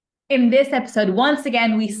In this episode, once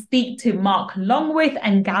again, we speak to Marc Longwith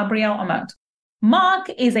and Gabriel Omat. Marc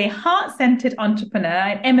is a heart-centered entrepreneur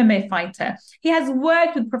and MMA fighter. He has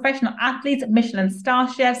worked with professional athletes, Michelin star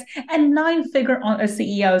chefs, and nine-figure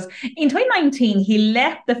CEOs. In 2019, he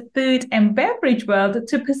left the food and beverage world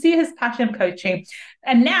to pursue his passion of coaching.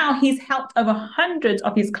 And now he's helped over hundreds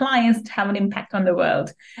of his clients to have an impact on the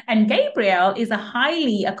world. And Gabriel is a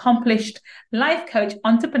highly accomplished life coach,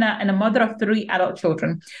 entrepreneur, and a mother of 3 adult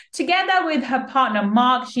children. Together with her partner,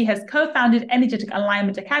 Marc, she has co-founded Energetic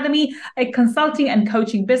Alignment Academy, a consulting and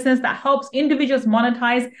coaching business that helps individuals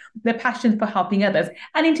monetize their passion for helping others.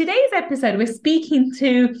 And in today's episode, we're speaking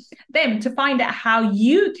to them to find out how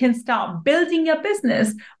you can start building your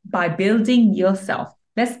business by building yourself.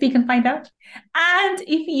 Let's speak and find out. And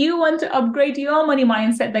if you want to upgrade your money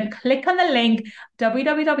mindset, then click on the link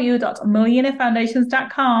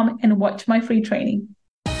www.millionairefoundations.com and watch my free training.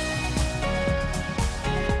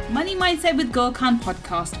 Money Mindset with Gull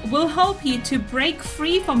podcast will help you to break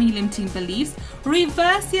free from your limiting beliefs,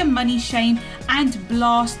 reverse your money shame, and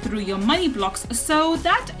blast through your money blocks so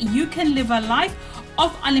that you can live a life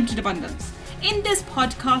of unlimited abundance. In this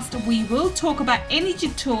podcast, we will talk about energy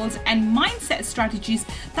tools and mindset strategies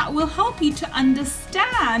that will help you to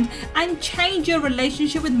understand and change your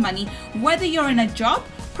relationship with money, whether you're in a job,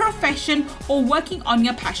 profession, or working on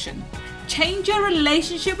your passion. Change your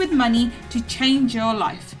relationship with money to change your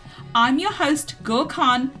life. I'm your host, Gull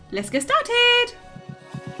Khan. Let's get started.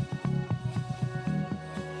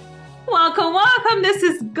 Welcome. This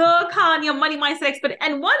is Gull Khan, your money mindset expert.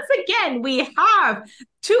 And once again, we have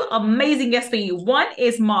 2 amazing guests for you. One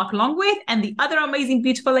is Marc Longwith, and the other amazing,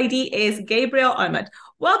 beautiful lady is Gabriel Omat.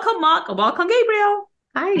 Welcome, Marc. Welcome, Gabriel.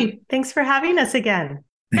 Hi. Thanks for having us again.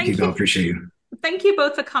 Thank you, Gull. Appreciate you. Thank you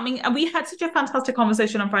both for coming. And we had such a fantastic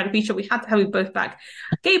conversation on Friday Feature. We had to have you both back.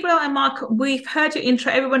 Gabriel and Marc, we've heard your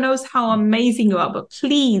intro. Everyone knows how amazing you are, but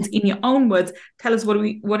please, in your own words, tell us what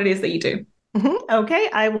it is that you do. Okay,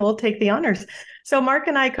 I will take the honors. So Marc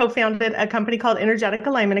and I co-founded a company called Energetic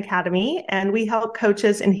Alignment Academy, and we help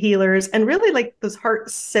coaches and healers and really like those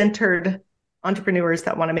heart-centered entrepreneurs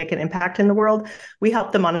that want to make an impact in the world. We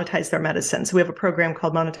help them monetize their medicine. So we have a program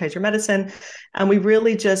called Monetize Your Medicine, and we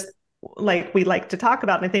really just we like to talk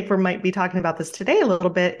about, and I think we might be talking about this today a little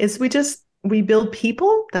bit, is we build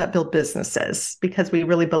people that build businesses because we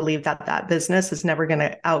really believe that business is never going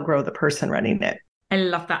to outgrow the person running it. I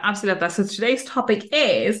love that. Absolutely love that. So today's topic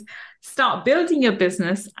is start building your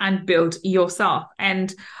business and build yourself.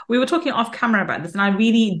 And we were talking off camera about this, and I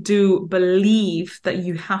really do believe that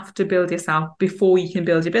you have to build yourself before you can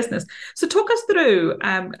build your business. So talk us through,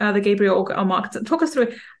 either Gabriel or Marc, talk us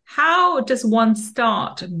through, how does one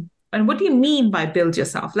start? And what do you mean by build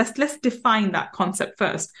yourself? Let's define that concept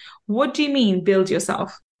first. What do you mean build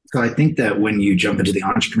yourself? So I think that when you jump into the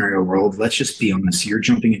entrepreneurial world, let's just be honest, you're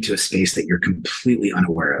jumping into a space that you're completely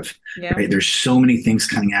unaware of. Yeah. Right? There's so many things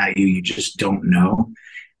coming at you, you just don't know.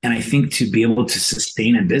 And I think to be able to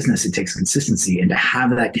sustain a business, it takes consistency. And to have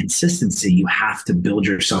that consistency, you have to build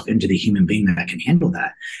yourself into the human being that can handle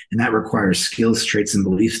that. And that requires skills, traits, and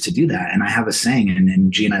beliefs to do that. And I have a saying,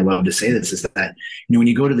 and G and I love to say this, is that, when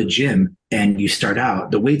you go to the gym and you start out,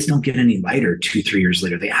 the weights don't get any lighter 2-3 years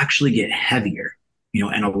later. They actually get heavier.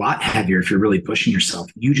 And a lot heavier if you're really pushing yourself.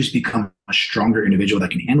 You just become a stronger individual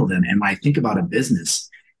that can handle them. And when I think about a business,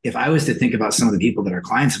 if I was to think about some of the people that are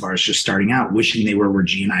clients of ours just starting out, wishing they were where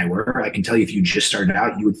G and I were, I can tell you if you just started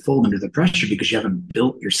out, you would fold under the pressure because you haven't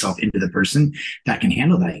built yourself into the person that can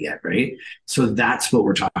handle that yet, right? So that's what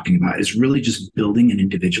we're talking about, is really just building an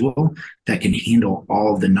individual that can handle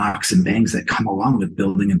all the knocks and bangs that come along with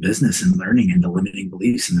building a business and learning and the limiting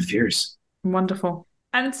beliefs and the fears. Wonderful.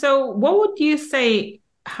 And so what would you say,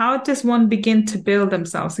 how does one begin to build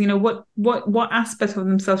themselves? What aspects of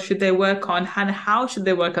themselves should they work on, and how should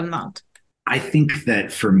they work on that? I think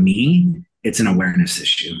that for me, it's an awareness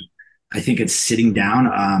issue. I think it's sitting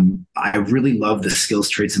down. I really love the skills,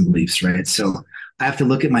 traits, and beliefs, right? So I have to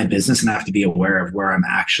look at my business and I have to be aware of where I'm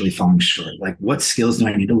actually falling short. Like, what skills do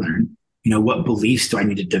I need to learn? What beliefs do I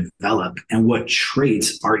need to develop? And what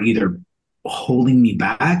traits are either holding me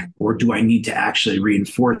back, or do I need to actually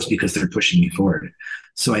reinforce because they're pushing me forward?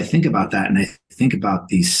 So I think about that, and I think about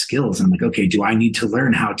these skills, and I'm like, okay, do I need to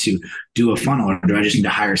learn how to do a funnel, or do I just need to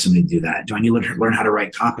hire somebody to do that? Do I need to learn how to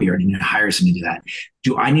write copy, or do I need to hire somebody to do that?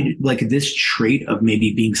 Do I need this trait of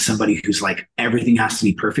maybe being somebody who's like, everything has to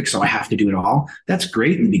be perfect, so I have to do it all? That's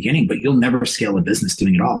great in the beginning, but you'll never scale a business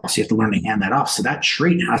doing it all. So you have to learn to hand that off. So that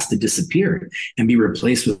trait has to disappear and be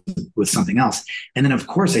replaced with something else. And then, of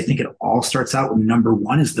course, I think it all starts out with number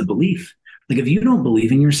one is the belief. Like, if you don't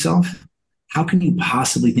believe in yourself, how can you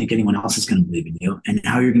possibly think anyone else is going to believe in you and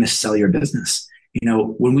how you're going to sell your business?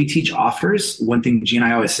 When we teach offers, one thing G and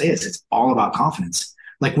I always say is it's all about confidence.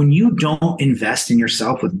 Like when you don't invest in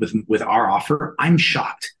yourself with our offer, I'm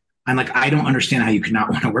shocked. I'm like, I don't understand how you could not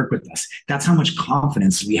want to work with us. That's how much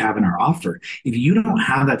confidence we have in our offer. If you don't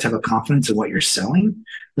have that type of confidence in what you're selling,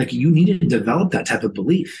 like you need to develop that type of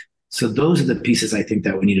belief. So those are the pieces I think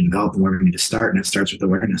that we need to develop and where we need to start. And it starts with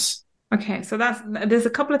awareness. Okay, so there's a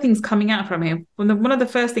couple of things coming out from here. One of the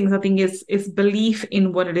first things I think is belief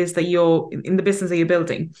in what it is that you're in the business that you're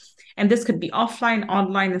building, and this could be offline,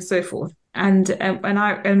 online, and so forth. And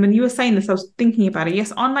when you were saying this, I was thinking about it.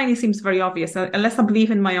 Yes, online it seems very obvious. Unless I believe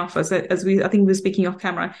in my offers, I think we were speaking off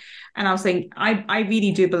camera, and I was saying I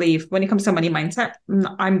really do believe when it comes to money mindset,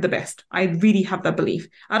 I'm the best. I really have that belief.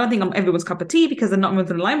 I don't think I'm everyone's cup of tea because they're not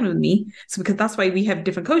in alignment with me. So because that's why we have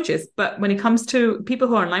different coaches. But when it comes to people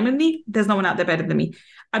who are in alignment with me, there's no one out there better than me.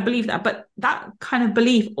 I believe that. But that kind of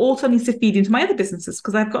belief also needs to feed into my other businesses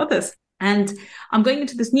because I've got others. And I'm going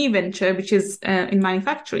into this new venture, which is in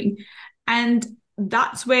manufacturing. And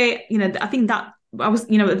that's where, I think that I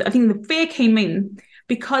think the fear came in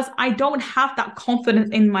because I don't have that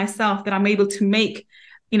confidence in myself that I'm able to make,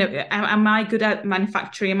 am I good at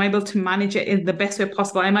manufacturing? Am I able to manage it in the best way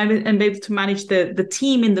possible? Am I able to manage the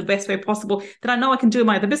team in the best way possible that I know I can do in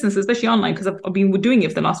my other business, especially online, because I've been doing it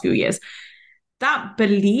for the last few years. That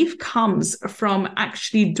belief comes from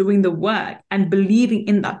actually doing the work and believing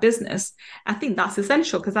in that business. I think that's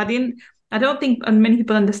essential because I don't think many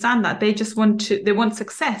people understand that. They just want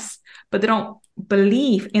success, but they don't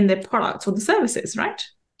believe in their products or the services, right?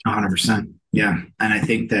 100%. Yeah. And I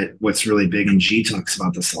think that what's really big, and G talks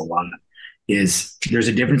about this a lot, is there's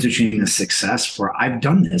a difference between the success where I've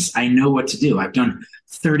done this. I know what to do. I've done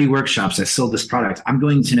 30 workshops. I sold this product. I'm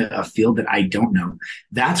going to a field that I don't know.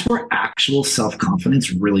 That's where actual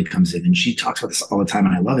self-confidence really comes in. And she talks about this all the time.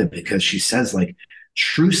 And I love it because she says like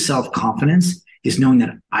true self-confidence is knowing that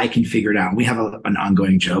I can figure it out. We have an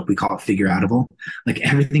ongoing joke. We call it figure outable. Like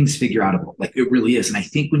everything's figure outable. Like it really is. And I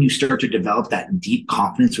think when you start to develop that deep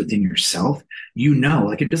confidence within yourself,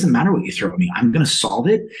 like it doesn't matter what you throw at me. I'm going to solve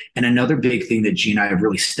it. And another big thing that G and I have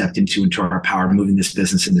really stepped into our power of moving this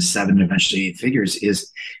business into 7 and eventually 8 figures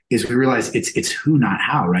is we realize it's who, not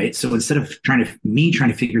how, right? So instead of trying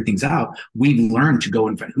to figure things out, we've learned to go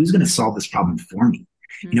and find who's going to solve this problem for me.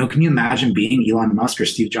 Can you imagine being Elon Musk or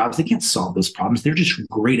Steve Jobs? They can't solve those problems. They're just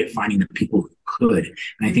great at finding the people who could.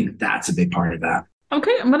 And I think that's a big part of that.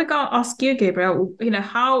 Okay, I'm going to go ask you, Gabriel,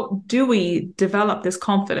 how do we develop this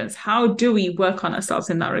confidence? How do we work on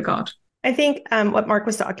ourselves in that regard? I think what Marc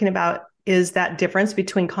was talking about is that difference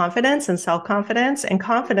between confidence and self-confidence. And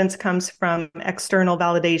confidence comes from external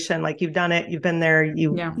validation. Like you've done it, you've been there,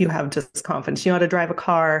 you have just confidence. You know how to drive a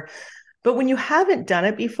car. But when you haven't done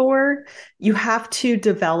it before, you have to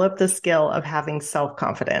develop the skill of having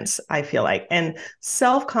self-confidence, I feel like. And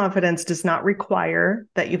self-confidence does not require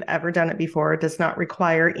that you've ever done it before. It does not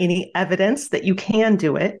require any evidence that you can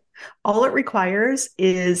do it. All it requires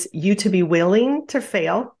is you to be willing to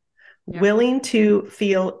fail, willing to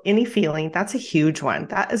feel any feeling. That's a huge one.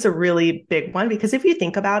 That is a really big one, because if you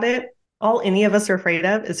think about it, all any of us are afraid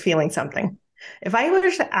of is feeling something. If I were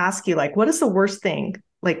to ask you, like, what is the worst thing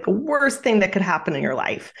that could happen in your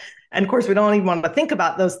life? And of course, we don't even want to think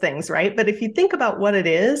about those things, right? But if you think about what it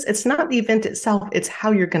is, it's not the event itself, it's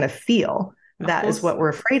how you're going to feel. That is what we're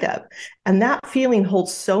afraid of. And that feeling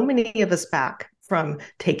holds so many of us back from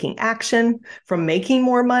taking action, from making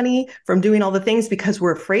more money, from doing all the things, because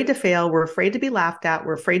we're afraid to fail, we're afraid to be laughed at,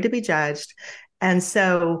 we're afraid to be judged. And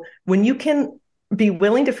so when you can be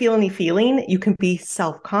willing to feel any feeling, you can be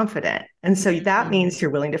self-confident. And so that means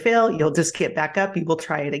you're willing to fail. You'll just get back up. You will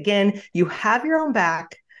try it again. You have your own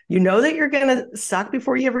back. You know that you're going to suck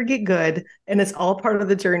before you ever get good. And it's all part of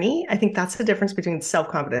the journey. I think that's the difference between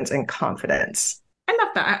self-confidence and confidence. I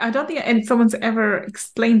love that. I don't think someone's ever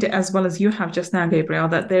explained it as well as you have just now, Gabriel,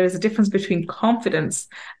 that there is a difference between confidence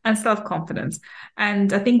and self-confidence.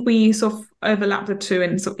 And I think we sort of overlap the two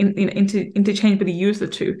and so interchangeably use the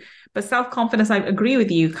two. But self-confidence, I agree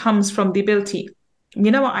with you, comes from the ability,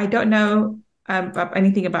 I don't know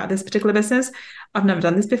anything about this particular business. I've never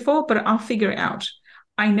done this before, but I'll figure it out.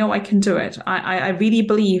 I know I can do it. I really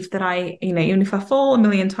believe that even if I fall a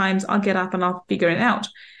million times, I'll get up and I'll figure it out.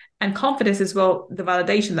 And confidence is, well, the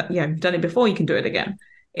validation that, you've done it before, you can do it again.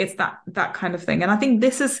 It's that kind of thing. And I think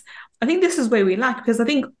this is where we lack, because I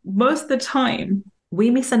think most of the time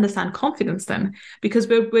we misunderstand confidence then, because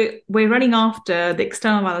we're running after the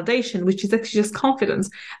external validation, which is actually just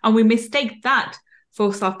confidence. And we mistake that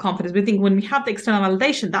for self-confidence. We think when we have the external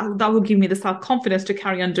validation, that will give me the self-confidence to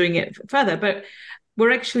carry on doing it further. But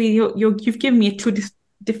we're actually, you've given me two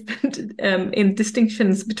different in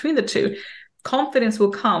distinctions between the two. Confidence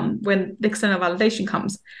will come when the external validation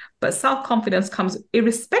comes, but self-confidence comes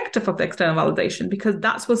irrespective of the external validation, because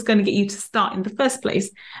that's what's going to get you to start in the first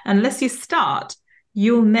place. Unless you start,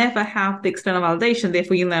 you'll never have the external validation.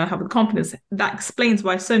 Therefore, you'll never have the confidence. That explains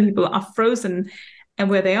why so many people are frozen and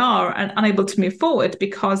where they are and unable to move forward,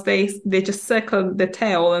 because they just circle the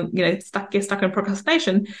tail and get stuck in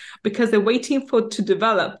procrastination, because they're waiting to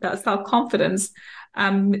develop that self-confidence.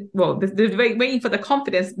 They're waiting for the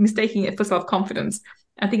confidence, mistaking it for self-confidence.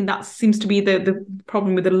 I think that seems to be the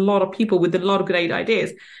problem with a lot of people with a lot of great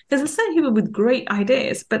ideas. There's certain people with great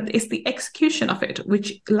ideas, but it's the execution of it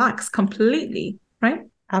which lacks completely, right?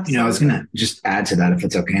 Absolutely. I was going to just add to that, if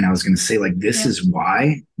it's okay. And I was going to say, this is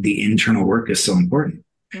why the internal work is so important.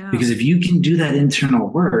 Yeah. Because if you can do that internal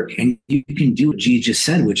work and you can do what G just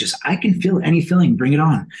said, which is, I can feel any feeling, bring it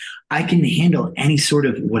on. I can handle any sort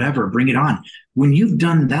of whatever, bring it on. When you've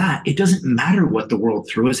done that, it doesn't matter what the world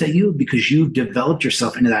throws at you, because you've developed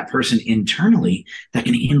yourself into that person internally that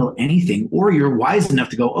can handle anything, or you're wise enough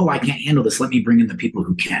to go, oh, I can't handle this. Let me bring in the people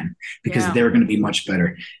who can, because they're going to be much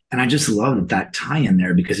better. And I just love that tie in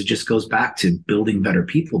there, because it just goes back to building better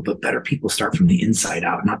people, but better people start from the inside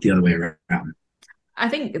out, not the other way around. I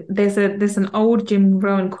think there's an old Jim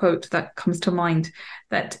Rohn quote that comes to mind,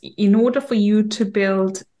 that in order for you to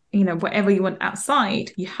build, whatever you want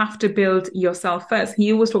outside, you have to build yourself first.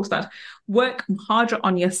 He always talks about work harder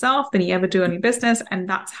on yourself than you ever do on your business, and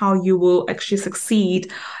that's how you will actually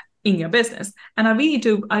succeed in your business. And I really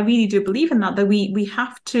do believe in that we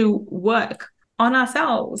have to work on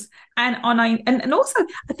ourselves and also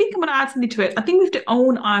I think I'm going to add something to it. I think we have to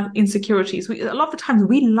own our insecurities. A lot of the times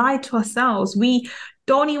we lie to ourselves. We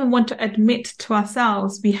don't even want to admit to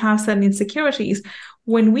ourselves we have certain insecurities.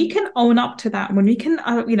 When we can own up to that, when we can,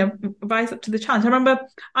 rise up to the challenge. I remember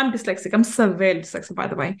I'm dyslexic. I'm severely dyslexic, by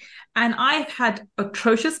the way. And I've had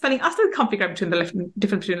atrocious spelling. I still can't figure out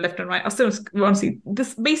difference between left and right. I still, honestly,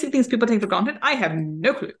 this basic things people take for granted, I have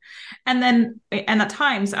no clue. And at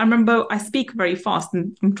times, I remember I speak very fast,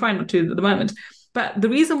 and I'm trying not to at the moment. But the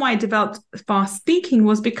reason why I developed fast speaking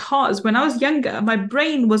was because when I was younger, my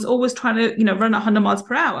brain was always trying to, run 100 miles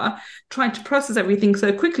per hour, trying to process everything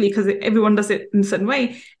so quickly because everyone does it in a certain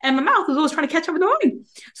way. And my mouth was always trying to catch up with the mind.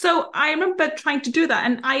 So I remember trying to do that.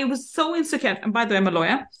 And I was so insecure. And by the way, I'm a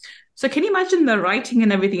lawyer. So can you imagine the writing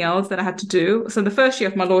and everything else that I had to do? So the first year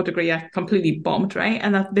of my law degree, I completely bombed, right?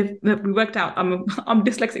 And we worked out, I'm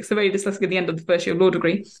dyslexic, so very dyslexic at the end of the first year of law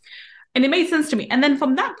degree. And it made sense to me. And then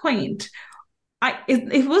from that point,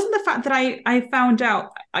 it wasn't the fact that I found out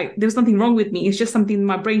there was something wrong with me. It's just something,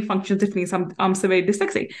 my brain functions differently. So I'm severely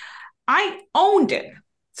dyslexic. I owned it.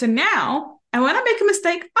 So now, and when I make a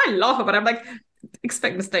mistake, I laugh about it. I'm like,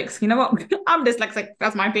 expect mistakes. You know what? I'm dyslexic.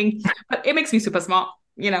 That's my thing. But it makes me super smart.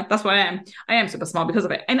 That's what I am. I am super smart because of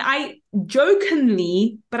it. And I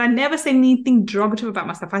jokingly, but I never say anything derogative about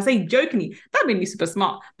myself. I say jokingly, that made me super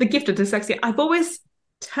smart. The gift of dyslexia. I've always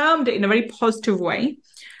termed it in a very positive way.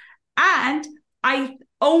 And I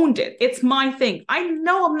owned it. It's my thing. I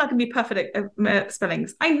know I'm not going to be perfect at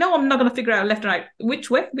spellings. I know I'm not going to figure out left and right. Which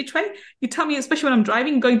way? You tell me, especially when I'm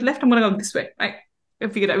driving, going left, I'm going to go this way, right? I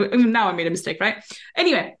figured out. Now I made a mistake, right?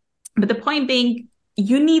 Anyway, but the point being,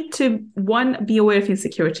 you need to, one, be aware of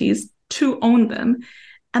insecurities, two, own them,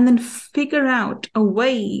 and then figure out a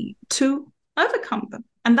way to overcome them.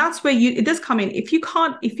 And that's where it does come in. If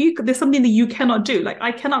there's something that you cannot do, like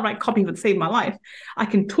I cannot write copy that save my life. I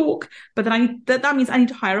can talk, but then that means I need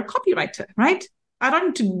to hire a copywriter, right? I don't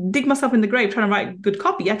need to dig myself in the grave trying to write good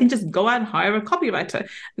copy. I can just go out and hire a copywriter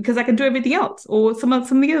because I can do everything else, or some of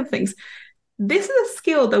the other things. This is a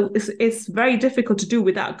skill that is very difficult to do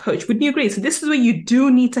without a coach. Wouldn't you agree? So this is where you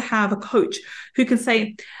do need to have a coach who can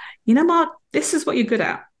say, Marc, this is what you're good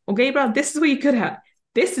at. Or Gabriel, this is what you're good at.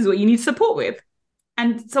 This is what you need support with.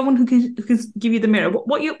 And someone who can give you the mirror.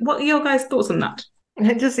 What are your guys' thoughts on that?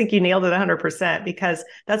 I just think you nailed it 100%, because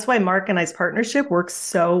that's why Marc and I's partnership works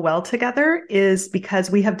so well together, is because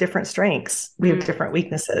we have different strengths. We have different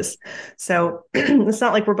weaknesses. So it's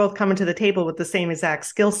not like we're both coming to the table with the same exact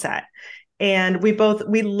skill set. And we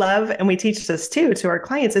love, and we teach this too to our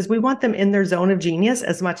clients, is we want them in their zone of genius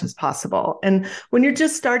as much as possible. And when you're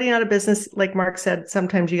just starting out a business, like Marc said,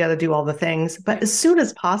 sometimes you got to do all the things, but as soon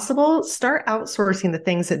as possible, start outsourcing the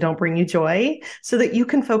things that don't bring you joy so that you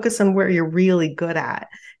can focus on where you're really good at.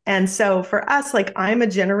 And so for us, like, I'm a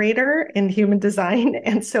generator in human design.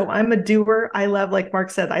 And so I'm a doer. I love, like Marc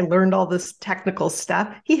said, I learned all this technical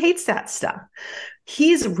stuff. He hates that stuff.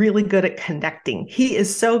 He's really good at connecting. He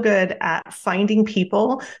is so good at finding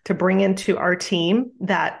people to bring into our team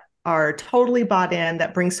that are totally bought in,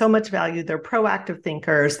 that bring so much value. They're proactive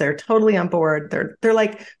thinkers. They're totally on board. They're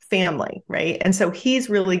like family, right? And so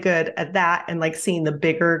he's really good at that and like seeing the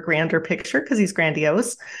bigger, grander picture because he's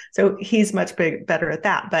grandiose. So he's much better at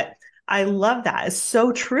that. But I love that. It's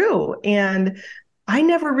so true. And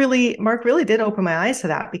Marc really did open my eyes to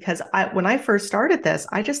that because when I first started this,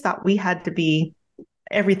 I just thought we had to be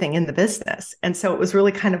everything in the business. And so it was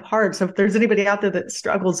really kind of hard. So if there's anybody out there that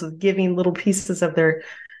struggles with giving little pieces of their,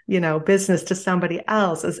 business to somebody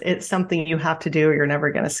else, it's something you have to do or you're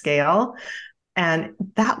never going to scale. And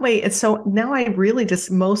that way so now I really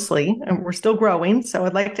just mostly, and we're still growing, so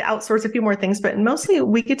I'd like to outsource a few more things, but mostly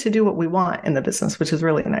we get to do what we want in the business, which is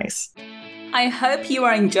really nice. I hope you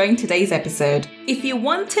are enjoying today's episode. If you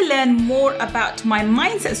want to learn more about my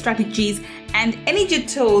mindset strategies and energy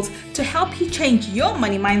tools to help you change your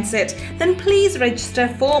money mindset, then please register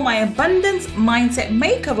for my Abundance Mindset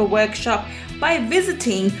Makeover Workshop by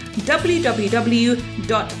visiting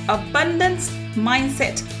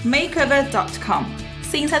www.abundancemindsetmakeover.com.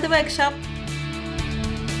 See you inside the workshop.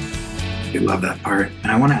 I love that part.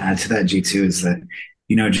 And I want to add to that, G, too, is that,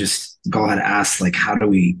 just Gull had asked, like, how do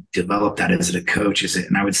we develop that? Is it a coach?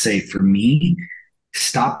 And I would say for me,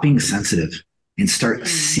 stop being sensitive and start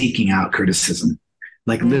seeking out criticism.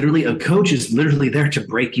 Like literally a coach is literally there to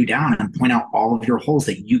break you down and point out all of your holes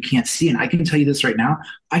that you can't see. And I can tell you this right now,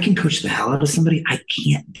 I can coach the hell out of somebody. I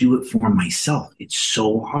can't do it for myself. It's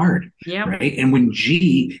so hard. Yeah. Right. And when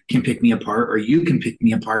G can pick me apart or you can pick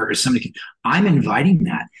me apart or somebody can, I'm inviting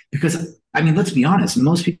that because let's be honest,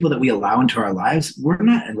 most people that we allow into our lives, we're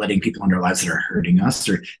not letting people into our lives that are hurting us,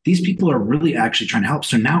 or these people are really actually trying to help.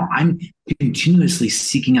 So now I'm continuously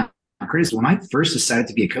seeking out criticism. When I first decided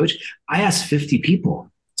to be a coach, I asked 50 people,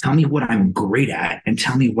 tell me what I'm great at and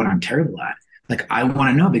tell me what I'm terrible at. Like, I want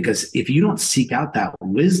to know, because if you don't seek out that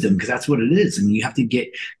wisdom, because that's what it is, and you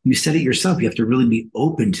said it yourself, you have to really be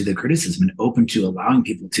open to the criticism and open to allowing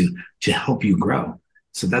people to help you grow.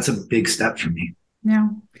 So that's a big step for me. Yeah.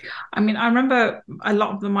 I remember a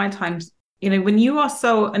lot of my times, when you are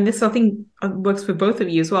and this I think works for both of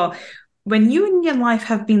you as well, when you in your life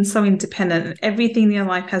have been so independent and everything in your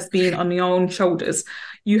life has been on your own shoulders,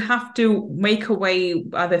 you have to make a way,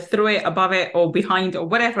 either through it, above it, or behind, or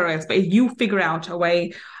whatever it is. But if you figure out a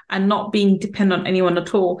way and not being dependent on anyone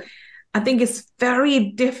at all, I think it's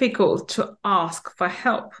very difficult to ask for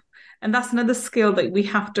help. And that's another skill that we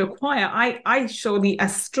have to acquire. I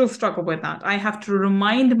still struggle with that. I have to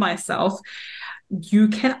remind myself, you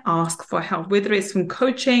can ask for help, whether it's from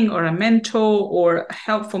coaching or a mentor or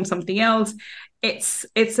help from something else. That's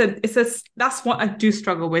what I do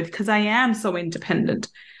struggle with, because I am so independent.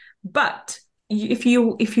 But if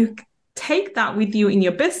you take that with you in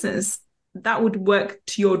your business, that would work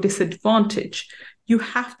to your disadvantage. You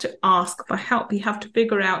have to ask for help. You have to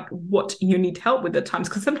figure out what you need help with at times,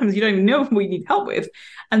 because sometimes you don't even know what you need help with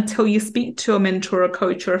until you speak to a mentor, a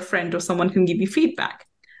coach, or a friend, or someone can give you feedback.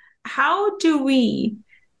 How do we,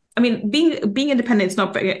 being independent it's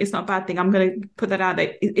not a bad thing. I'm going to put that out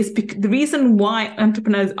there. The reason why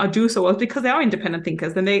entrepreneurs do so well is because they are independent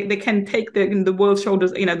thinkers, and they can take the world's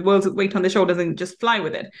shoulders, the world's weight on their shoulders and just fly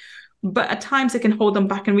with it. But at times it can hold them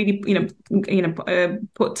back and really,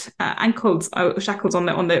 put shackles on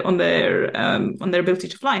their ability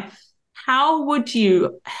to fly. How would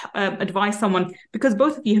you advise someone, because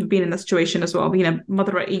both of you have been in that situation as well,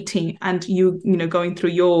 mother at 18, and you going through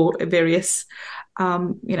your various,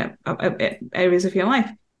 areas of your life.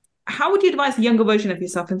 How would you advise a younger version of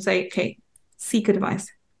yourself and say, okay, seek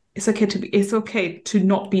advice. It's okay to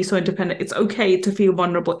not be so independent. It's okay to feel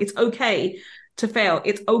vulnerable. It's okay to fail.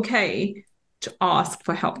 It's okay to ask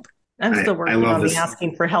for help. I'm still working on the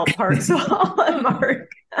asking for help part. So, Marc.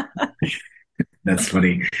 That's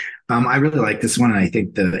funny. I really like this one. And I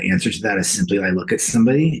think the answer to that is simply, I look at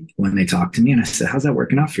somebody when they talk to me and I say, how's that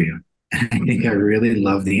working out for you? And I think I really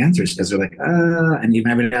love the answers, because they're like, and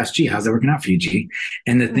even I would ask, G, how's that working out for you, G?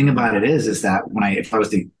 And the thing about it is that if I was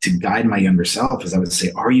to guide my younger self, is I would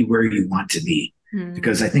say, are you where you want to be?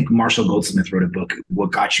 Because I think Marshall Goldsmith wrote a book,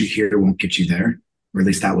 What Got You Here Won't Get You There, or at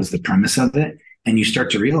least that was the premise of it. And you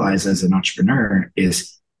start to realize as an entrepreneur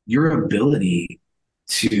is your ability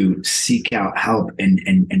to seek out help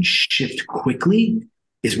and shift quickly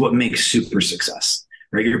is what makes super success,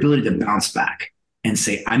 right? Your ability to bounce back and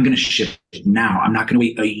say, I'm going to shift now. I'm not going to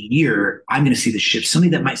wait a year. I'm going to see the shift.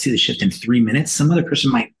 Somebody that might see the shift in 3 minutes, some other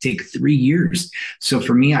person might take 3 years. So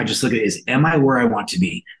for me, I just look at it as, am I where I want to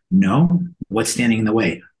be? No. What's standing in the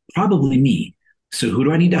way? Probably me. So who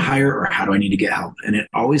do I need to hire, or how do I need to get help? And it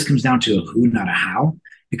always comes down to a who, not a how,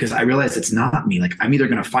 because I realize it's not me. Like, I'm either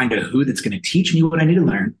going to find a who that's going to teach me what I need to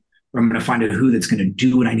learn, or I'm going to find a who that's going to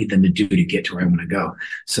do what I need them to do to get to where I want to go.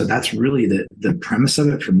 So that's really the premise of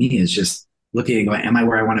it for me, is just looking and going, am I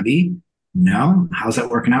where I want to be? No. How's that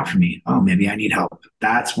working out for me? Oh, maybe I need help.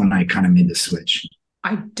 That's when I kind of made the switch.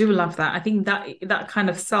 I do love that. I think that kind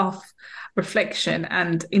of self-reflection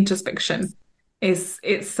and introspection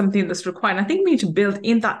it's something that's required. And I think we need to build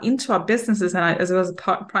that into our businesses and as well as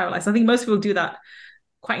private lives. I think most people do that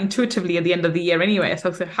quite intuitively at the end of the year anyway.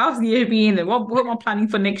 So how's the year been? And what am I planning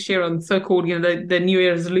for next year on so-called, the New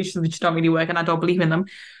Year resolutions, which don't really work, and I don't believe in them.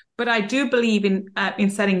 But I do believe in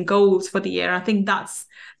setting goals for the year. I think that's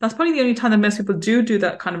probably the only time that most people do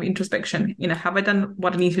that kind of introspection. Have I done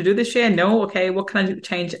what I need to do this year? No. Okay, what can I do to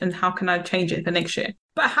change, and how can I change it for next year?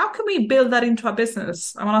 But how can we build that into our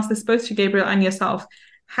business? I want to ask this both to Gabriel and yourself.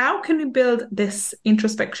 How can we build this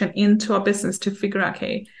introspection into our business to figure out,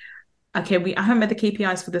 okay, I haven't met the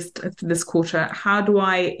KPIs for this quarter. How do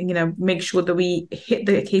I, make sure that we hit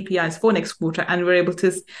the KPIs for next quarter and we're able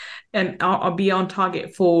to are be on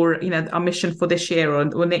target for, our mission for this year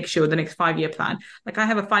or next year or the next 5-year plan. Like I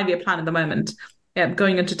have a 5-year plan at the moment,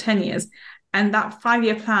 going into 10 years. And that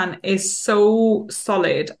 5-year plan is so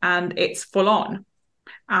solid and it's full on.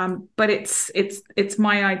 But it's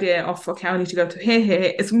my idea of, okay, I need to go to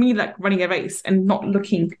here. It's me like running a race and not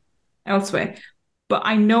looking elsewhere. But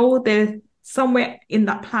I know there's somewhere in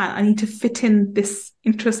that plan I need to fit in this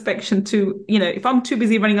introspection to, if I'm too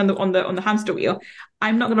busy running on the hamster wheel,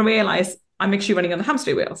 I'm not going to realize I'm actually running on the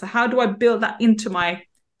hamster wheel. So how do I build that into my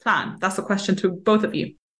plan? That's a question to both of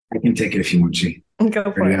you. I can take it if you want to. Go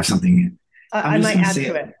for it. Do you have something? I might add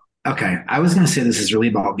to it. Okay. I was going to say this is really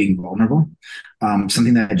about being vulnerable.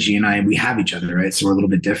 Something that G and I, we have each other, right? So we're a little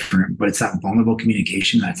bit different, but it's that vulnerable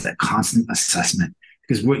communication. That's that constant assessment.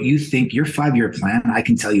 Because what you think, your 5-year plan, I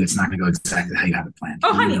can tell you it's not going to go exactly how you have it planned.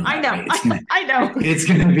 Oh, honey, I know. Right? I know. It's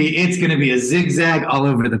going to be a zigzag all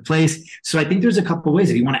over the place. So I think there's a couple of ways.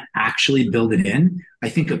 If you want to actually build it in, I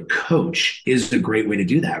think a coach is a great way to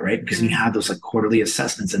do that, right? Because you have those like quarterly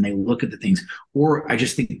assessments and they look at the things. Or I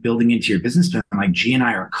just think building into your business plan, like G and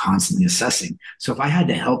I are constantly assessing. So if I had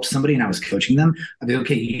to help somebody and I was coaching them, I'd be,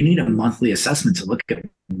 okay, you need a monthly assessment to look at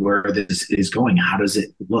where this is going. How does it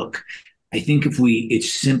look? I think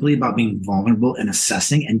it's simply about being vulnerable and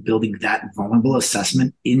assessing and building that vulnerable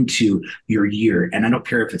assessment into your year. And I don't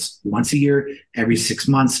care if it's once a year, every 6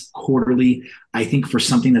 months, quarterly. I think for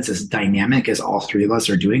something that's as dynamic as all three of us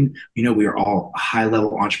are doing, we are all high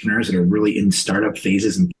level entrepreneurs that are really in startup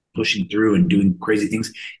phases and pushing through and doing crazy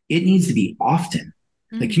things. It needs to be often.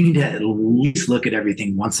 Like you need to at least look at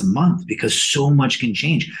everything once a month because so much can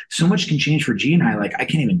change. So much can change for G and I. Like I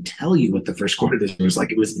can't even tell you what the first quarter of this was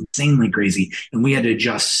like. It was insanely crazy and we had to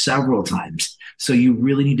adjust several times. So you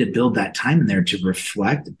really need to build that time in there to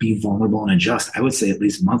reflect, be vulnerable and adjust. I would say at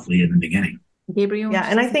least monthly in the beginning. Gabriel? Yeah.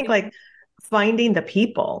 And I think like finding the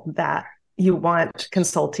people that you want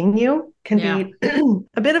consulting you can be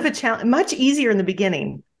a bit of a challenge, much easier in the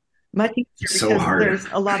beginning. Much easier because so hard. There's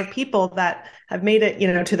a lot of people that have made it,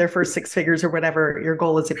 to their first 6 figures or whatever your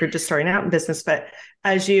goal is if you're just starting out in business. But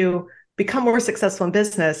as you become more successful in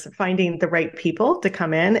business, finding the right people to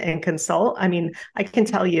come in and consult. I mean, I can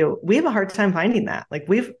tell you, we have a hard time finding that. Like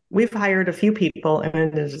we've hired a few people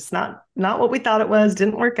and it's just not what we thought it was,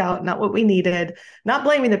 didn't work out, not what we needed, not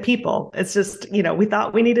blaming the people. It's just, we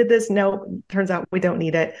thought we needed this. No, turns out we don't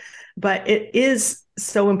need it. But it is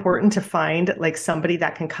so important to find like somebody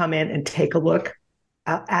that can come in and take a look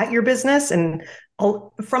at your business and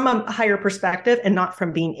from a higher perspective and not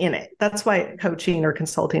from being in it. That's why coaching or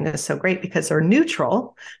consulting is so great because they're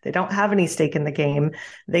neutral. They don't have any stake in the game.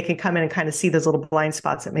 They can come in and kind of see those little blind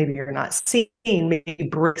spots that maybe you're not seeing, maybe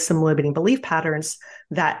break some limiting belief patterns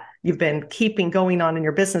that you've been keeping going on in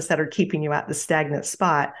your business that are keeping you at the stagnant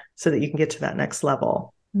spot so that you can get to that next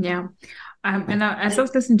level. Yeah. And as I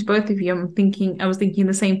was listening to both of you, I was thinking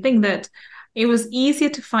the same thing, that it was easier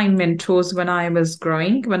to find mentors when I was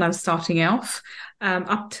growing, when I was starting off.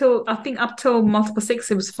 Up till multiple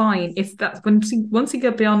 6, it was fine. It's that once you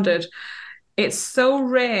get beyond it, it's so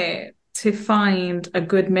rare to find a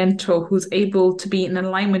good mentor who's able to be in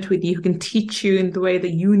alignment with you, who can teach you in the way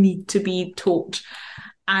that you need to be taught.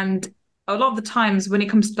 And a lot of the times when it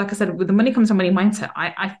comes, like I said, with the money comes to money mindset,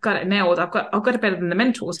 I've got it nailed. I've got it better than the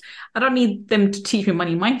mentors. I don't need them to teach me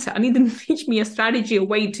money mindset. I need them to teach me a strategy, a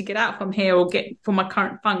way to get out from here or get from my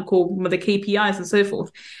current funk or the KPIs and so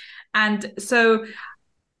forth. And so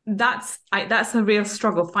that's a real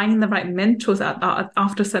struggle. Finding the right mentors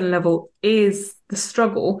after a certain level is the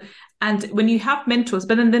struggle. And when you have mentors,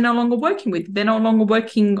 but then they're no longer working with, they're no longer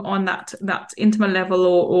working on that intimate level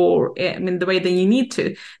or the way that you need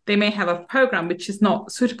to. They may have a program which is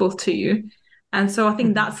not suitable to you. And so I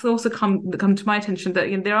think that's also come to my attention that,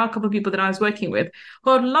 you know, there are a couple of people that I was working with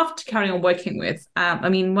who I'd love to carry on working with. I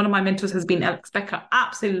mean, one of my mentors has been Alex Becker.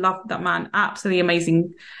 Absolutely love that man. Absolutely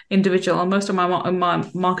amazing individual. And most of my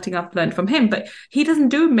marketing I've learned from him. But he doesn't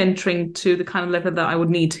do mentoring to the kind of level that I would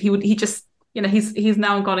need. He just, you know, he's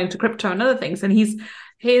now gone into crypto and other things, and he's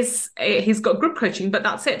got group coaching, but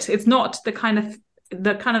that's it. It's not the kind of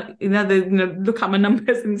look at my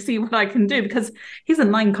numbers and see what I can do, because he's a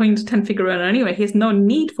 9 going to 10 figure earner anyway. He has no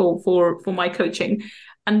need for my coaching.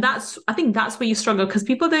 And I think that's where you struggle, because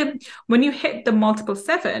people then, when you hit the multiple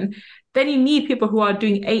 7, then you need people who are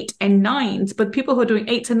doing 8 and 9s, but people who are doing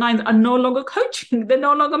 8s and 9s are no longer coaching. They're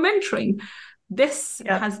no longer mentoring. This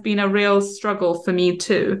has been a real struggle for me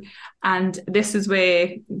too. And this is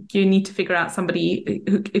where you need to figure out somebody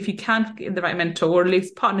who, if you can get the right mentor or at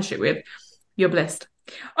least partnership with, you're blessed.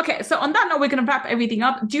 Okay, so on that note, we're going to wrap everything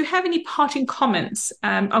up. Do you have any parting comments?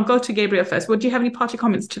 I'll go to Gabriel first. Do you have any parting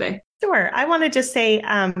comments today? Sure. I want to just say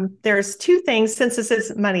there's 2 things, since this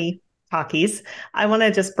is money talkies. I want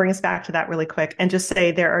to just bring us back to that really quick and just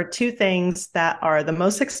say there are 2 things that are the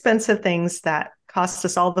most expensive things that cost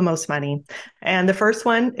us all the most money. And the first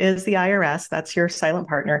one is the IRS. That's your silent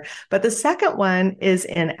partner. But the second one is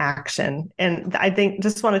inaction. And I think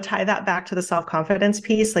just want to tie that back to the self-confidence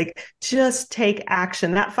piece. Like, just take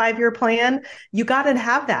action. That 5-year plan, you got to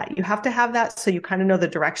have that. You have to have that so you kind of know the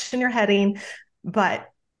direction you're heading. But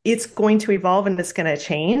it's going to evolve and it's going to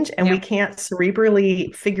change. And we can't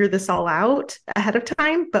cerebrally figure this all out ahead of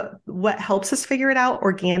time. But what helps us figure it out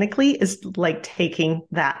organically is like taking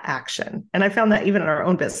that action. And I found that even in our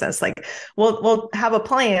own business, like we'll have a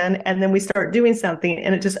plan and then we start doing something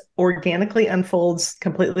and it just organically unfolds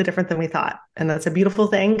completely different than we thought. And that's a beautiful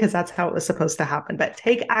thing, because that's how it was supposed to happen. But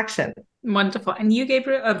take action. Wonderful. And you,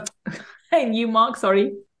 Gabriel, and you, Marc,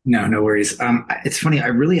 sorry. No worries. It's funny. I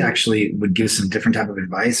really actually would give some different type of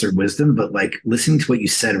advice or wisdom, but like listening to what you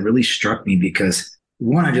said really struck me, because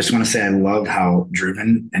one, I just want to say I love how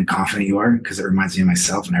driven and confident you are, because it reminds me of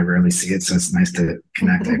myself and I rarely see it. So it's nice to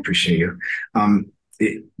connect. I appreciate you.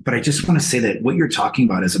 But I just want to say that what you're talking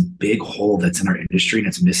about is a big hole that's in our industry and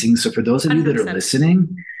it's missing. So for those of you that are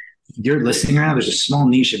listening, you're listening right now, there's a small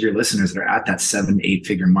niche of your listeners that are at that 7-8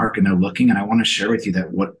 figure mark and they're looking. And I want to share with you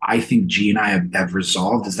that what I think G and I have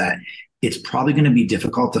resolved is that it's probably going to be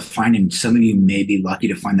difficult to find, and some of you may be lucky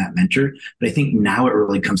to find that mentor. But I think now it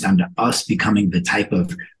really comes down to us becoming the type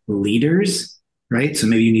of leaders, right? So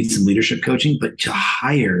maybe you need some leadership coaching, but to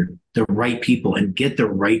hire the right people and get the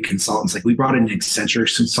right consultants. Like we brought an Accenture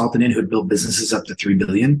consultant in who had built businesses up to 3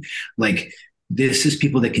 billion. Like, this is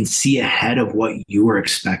people that can see ahead of what you are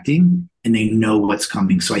expecting and they know what's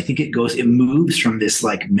coming. So I think it moves from this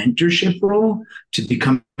like mentorship role to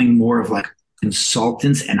becoming more of like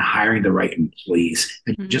consultants and hiring the right employees.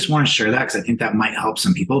 I just want to share that because I think that might help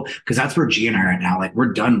some people, because that's where G and I are at now. Like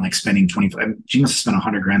we're done like spending G must have spent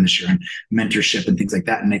 $100,000 this year on mentorship and things like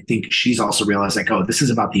that. And I think she's also realized like, oh, this is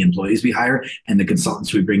about the employees we hire and the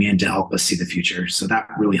consultants we bring in to help us see the future. So that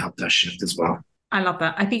really helped us shift as well. I love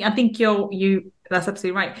that. I think you that's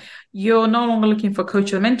absolutely right. You're no longer looking for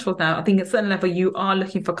coach or mentors now. I think at a certain level, you are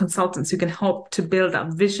looking for consultants who can help to build that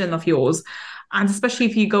vision of yours. And especially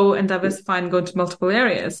if you go and diversify and go into multiple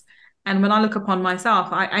areas. And when I look upon myself,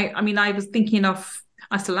 I mean, I was thinking of,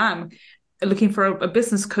 I still am, looking for a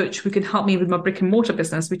business coach who can help me with my brick and mortar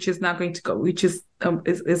business, which is now going to go, which is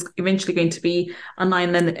eventually going to be a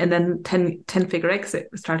 9 and then 10 figure exit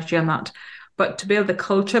strategy on that. But to build the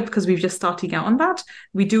culture, because we're just starting out on that,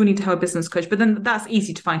 we do need to have a business coach. But then that's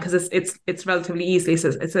easy to find because it's relatively easy. It's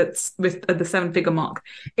with the 7-figure mark.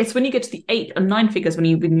 It's when you get to the 8 or 9 figures when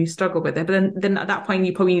you struggle with it. But then at that point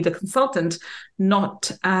you probably need a consultant,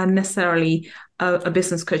 not necessarily a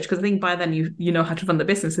business coach, because I think by then you know how to run the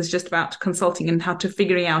business. It's just about consulting and how to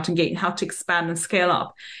figuring out and getting how to expand and scale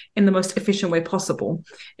up in the most efficient way possible,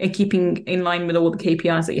 and keeping in line with all the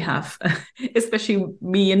KPIs that you have, especially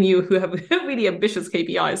me and you who have really ambitious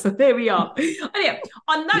KPIs. So there we are. Anyway,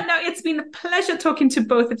 on that note, it's been a pleasure talking to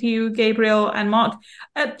both of you, Gabriel and Marc.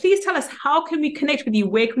 Please tell us, how can we connect with you?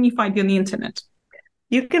 Where can we find you on the internet?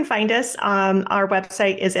 You can find us on our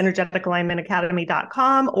website is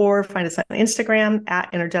energeticalignmentacademy.com, or find us on Instagram at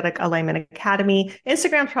Energetic Alignment Academy.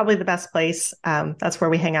 Instagram's probably the best place. That's where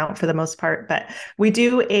we hang out for the most part. But we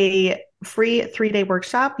do a free 3-day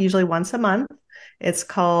workshop, usually once a month. It's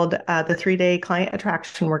called the 3-day Client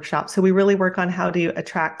Attraction Workshop. So we really work on how to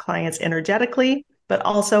attract clients energetically, but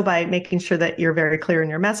also by making sure that you're very clear in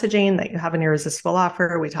your messaging, that you have an irresistible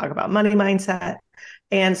offer. We talk about money mindset.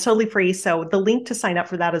 And it's totally free. So the link to sign up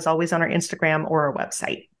for that is always on our Instagram or our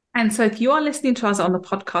website. And so if you are listening to us on the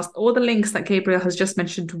podcast, all the links that Gabriel has just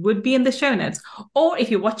mentioned would be in the show notes. Or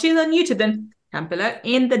if you're watching on YouTube, then down below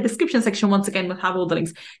in the description section, once again, we'll have all the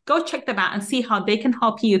links. Go check them out and see how they can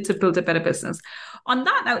help you to build a better business. On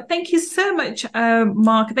that note, thank you so much,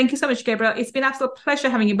 Marc. Thank you so much, Gabriel. It's been an absolute pleasure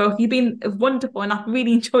having you both. You've been wonderful, and I've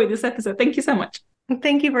really enjoyed this episode. Thank you so much.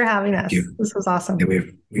 Thank you for having us. This was awesome. Yeah,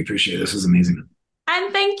 we appreciate it. This was amazing.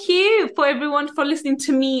 And thank you for everyone for listening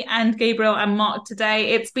to me and Gabriel and Marc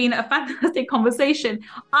today. It's been a fantastic conversation.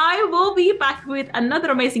 I will be back with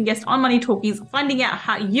another amazing guest on Money Talkies, finding out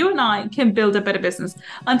how you and I can build a better business.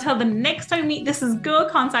 Until the next time we meet, this is Gull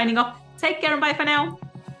signing off. Take care and bye for now.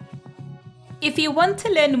 If you want to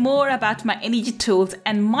learn more about my energy tools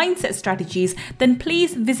and mindset strategies, then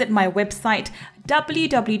please visit my website,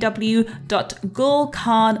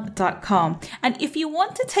 www.gullkhan.com. And if you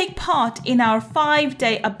want to take part in our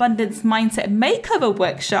 5-day abundance mindset makeover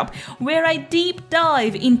workshop, where I deep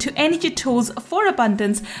dive into energy tools for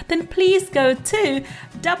abundance, then please go to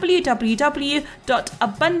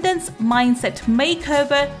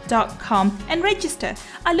www.abundancemindsetmakeover.com and register.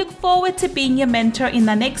 I look forward to being your mentor in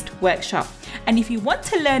the next workshop. And if you want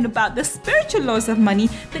to learn about the spiritual laws of money,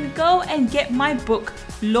 then go and get my book,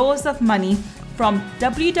 Laws of Money, from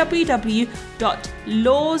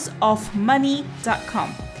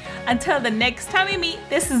www.lawsofmoney.com. Until the next time we meet,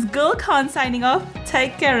 this is Gull Khan signing off.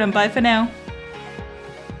 Take care and bye for now.